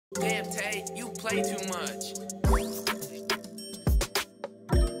Damn, Tay, you play too much.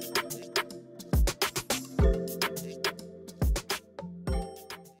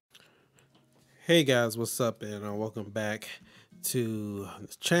 Hey guys, what's up, and welcome back to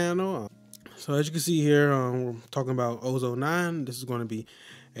the channel. So as you can see here, we're talking about Ozone 9. This is going to be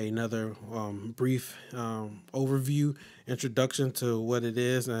another brief overview, introduction to what it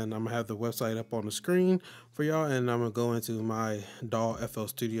is, and I'm gonna have the website up on the screen for y'all, and I'm gonna go into my DAW FL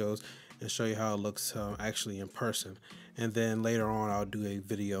Studios and show you how it looks actually in person. And then later on, I'll do a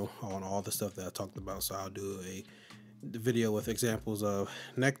video on all the stuff that I talked about. So I'll do a video with examples of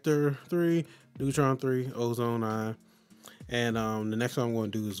Nectar 3, Neutron 3, Ozone 9, and the next one I'm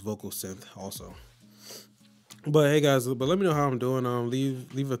going to do is Vocal Synth also. But hey guys, but let me know how I'm doing.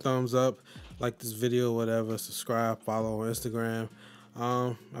 Leave a thumbs up, like this video, whatever. Subscribe, follow on Instagram.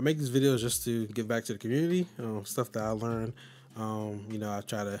 I make these videos just to give back to the community, stuff that I learned. I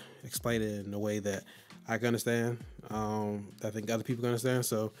try to explain it in a way that I can understand, that I think other people can understand.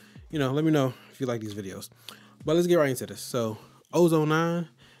 So, let me know if you like these videos. But let's get right into this. So, Ozone 9,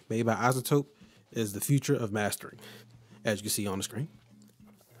 made by Isotope, is the future of mastering, as you can see on the screen.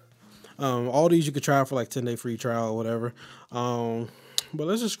 All these you could try for like 10-day free trial or whatever. But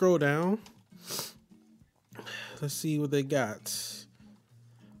let's just scroll down. Let's see what they got.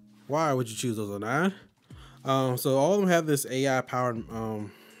 Why would you choose Ozone 9? So all of them have this AI powered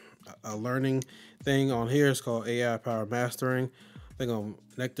learning thing on here. It's called AI powered mastering. I think on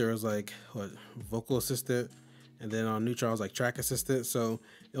Nectar is like vocal assistant, and then on Neutron is like track assistant. So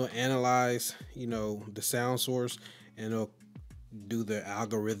it'll analyze, the sound source, and it'll do the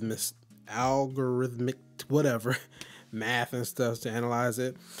algorithmic whatever math and stuff to analyze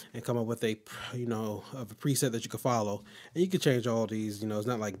it and come up with a of a preset that you can follow. And you can change all these. It's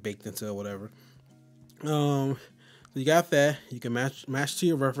not like baked into whatever. So you got that. You can match to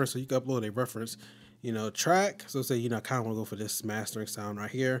your reference, so you can upload a reference, track. So say I kind of want to go for this mastering sound right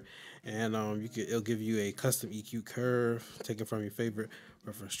here, and it'll give you a custom EQ curve taken from your favorite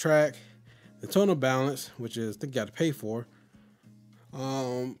reference track. The tonal balance, which is I think you got to pay for.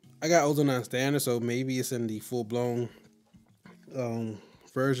 I got Ozone 9 standard, so maybe it's in the full blown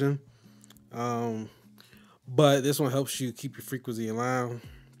version. But this one helps you keep your frequency in line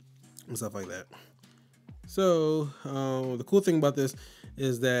and stuff like that. So the cool thing about this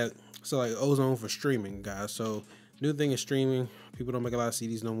is that like Ozone for streaming, guys. So new thing is streaming. People don't make a lot of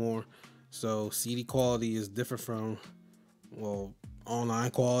CDs no more. So CD quality is different from online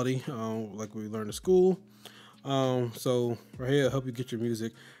quality, like we learned in school. So right here, it'll help you get your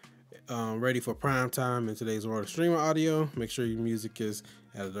music ready for prime time in today's world of streaming audio. Make sure your music is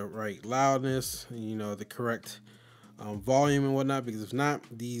at the right loudness, the correct volume and whatnot, because if not,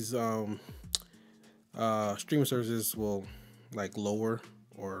 these streaming services will like lower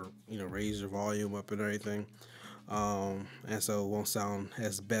or raise your volume up and everything, and so it won't sound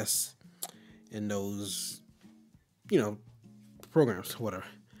as best in those programs, whatever.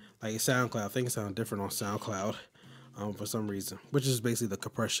 Like SoundCloud, I think it sounds different on SoundCloud for some reason, which is basically the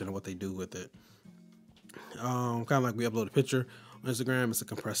compression of what they do with it. Kind of like we upload a picture on Instagram, it's a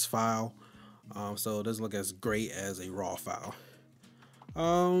compressed file, so it doesn't look as great as a raw file.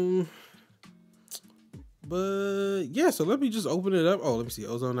 But yeah, so let me just open it up. Oh, let me see,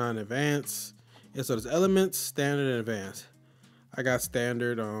 Ozone 9 Advanced. Yeah, so there's elements, standard, and advanced. I got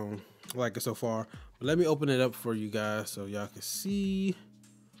standard, like it so far, but let me open it up for you guys so y'all can see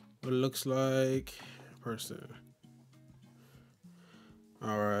what it looks like in person.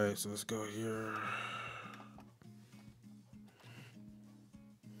 All right, so let's go here.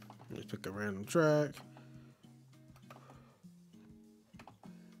 Let's pick a random track.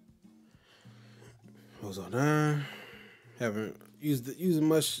 Ozone 9. Haven't used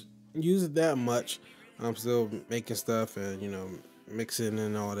it that much. I'm still making stuff and mixing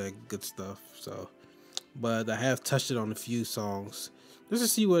and all that good stuff. So, but I have touched it on a few songs just to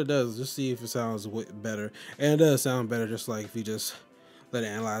see what it does. Just see if it sounds better, and it does sound better. Just like if you just let it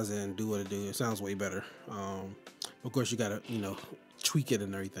analyze it and do what it do, it sounds way better. Of course, you gotta tweak it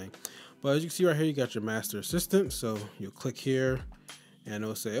and everything. But as you can see right here, you got your master assistant. So you'll click here, and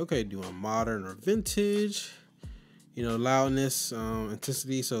it'll say, okay, do you want modern or vintage? Loudness,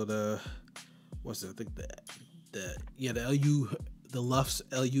 intensity. So the what's it? I think the LUFS,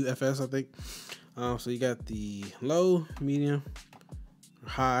 LUFS, I think. So you got the low, medium, or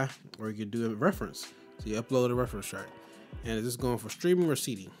high, or you could do a reference. So you upload a reference track, and is this going for streaming or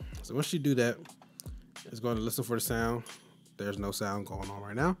CD? So once you do that, it's going to listen for the sound. There's no sound going on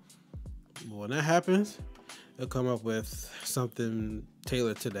right now. But when that happens, it'll come up with something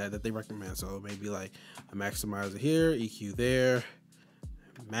tailored to that they recommend. So maybe like a maximizer here, EQ there,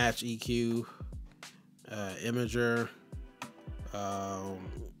 match EQ, imager,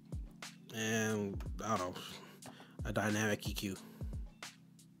 and I don't know, a dynamic EQ.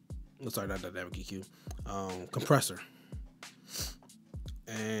 Sorry, not dynamic EQ. Compressor.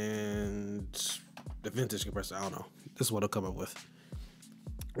 And the vintage compressor. I don't know. This is what I'll come up with.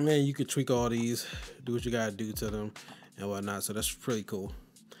 And then you could tweak all these, do what you gotta do to them and whatnot. So that's pretty cool.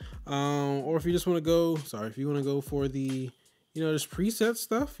 Or if you just want to go, if you want to go for the, just preset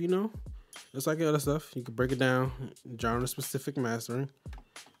stuff, just like the other stuff, you can break it down, genre specific mastering,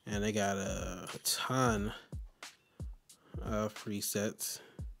 and they got a ton of presets.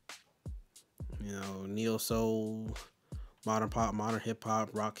 Neo soul, modern pop, modern hip hop,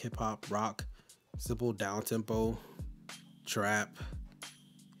 rock, simple down tempo, trap,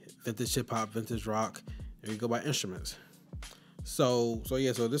 vintage hip hop, vintage rock. There you go by instruments. So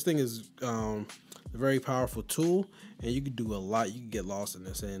this thing is a very powerful tool, and you can do a lot. You can get lost in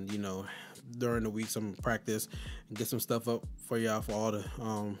this, and during the weeks I'm gonna practice and get some stuff up for y'all for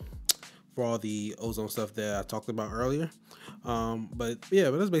all the Ozone stuff that I talked about earlier. But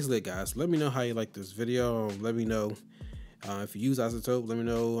that's basically it, guys. Let me know how you like this video. Let me know if you use Isotope. Let me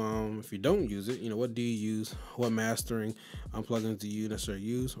know if you don't use it. What do you use? What mastering plugins do you necessarily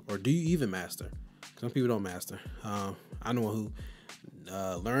use, or do you even master? Some people don't master. I know one who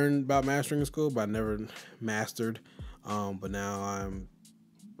learned about mastering in school, but I never mastered. But now I'm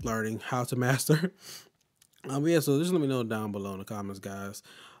learning how to master. So just let me know down below in the comments, guys.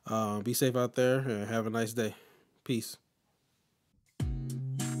 Be safe out there and have a nice day. Peace.